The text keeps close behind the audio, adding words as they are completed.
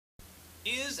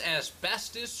Is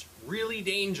asbestos really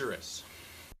dangerous?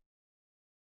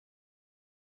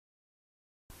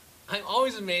 I'm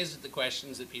always amazed at the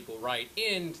questions that people write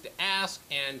in to ask,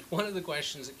 and one of the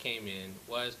questions that came in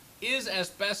was, is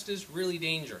asbestos really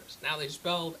dangerous? Now, they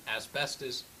spelled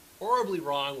asbestos horribly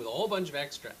wrong with a whole bunch of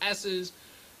extra S's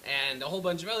and a whole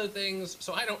bunch of other things,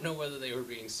 so I don't know whether they were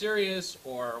being serious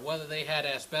or whether they had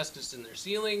asbestos in their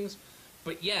ceilings.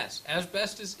 But yes,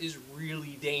 asbestos is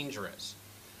really dangerous.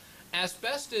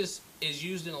 Asbestos was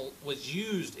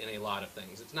used in a lot of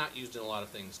things. It's not used in a lot of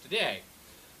things today.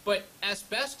 But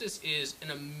asbestos is an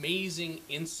amazing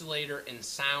insulator and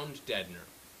sound deadener.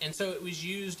 And so it was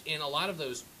used in a lot of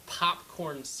those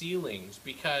popcorn ceilings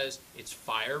because it's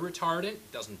fire retardant,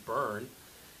 it doesn't burn.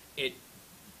 It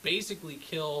basically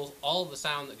kills all of the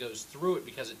sound that goes through it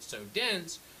because it's so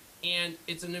dense. And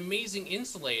it's an amazing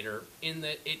insulator in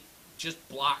that it just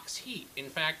blocks heat. In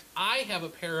fact, I have a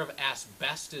pair of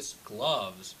asbestos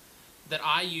gloves that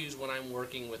I use when I'm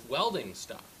working with welding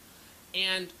stuff.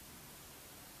 And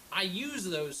I use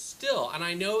those still, and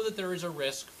I know that there is a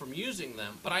risk from using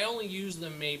them, but I only use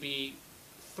them maybe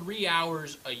 3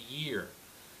 hours a year.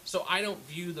 So I don't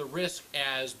view the risk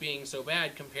as being so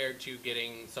bad compared to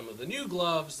getting some of the new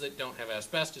gloves that don't have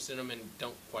asbestos in them and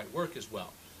don't quite work as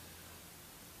well.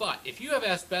 But if you have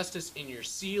asbestos in your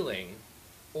ceiling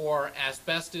or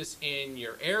asbestos in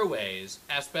your airways,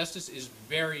 asbestos is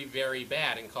very, very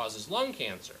bad and causes lung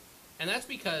cancer. And that's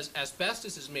because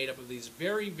asbestos is made up of these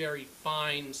very, very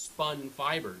fine spun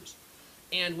fibers.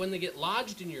 And when they get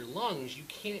lodged in your lungs, you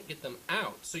can't get them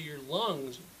out. So your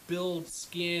lungs build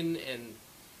skin and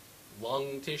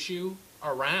lung tissue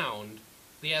around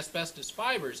the asbestos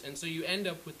fibers. And so you end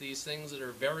up with these things that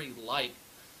are very like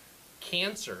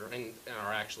cancer and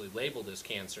are actually labeled as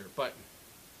cancer, but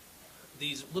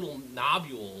these little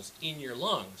nodules in your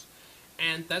lungs.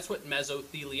 And that's what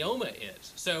mesothelioma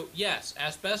is. So yes,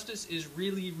 asbestos is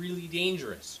really, really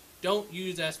dangerous. Don't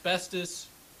use asbestos,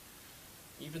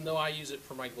 even though I use it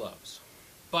for my gloves.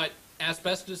 But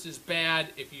asbestos is bad.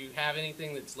 If you have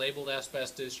anything that's labeled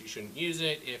asbestos, you shouldn't use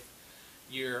it. If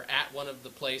you're at one of the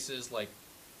places, like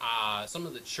some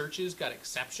of the churches got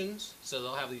exceptions, so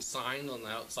they'll have these signs on the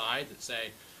outside that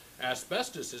say,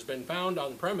 asbestos has been found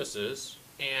on premises,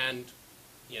 and,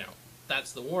 you know,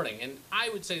 that's the warning. And I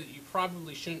would say that you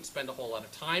probably shouldn't spend a whole lot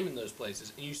of time in those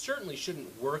places, and you certainly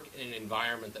shouldn't work in an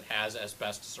environment that has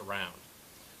asbestos around.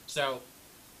 So,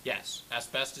 yes,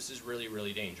 asbestos is really,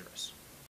 really dangerous.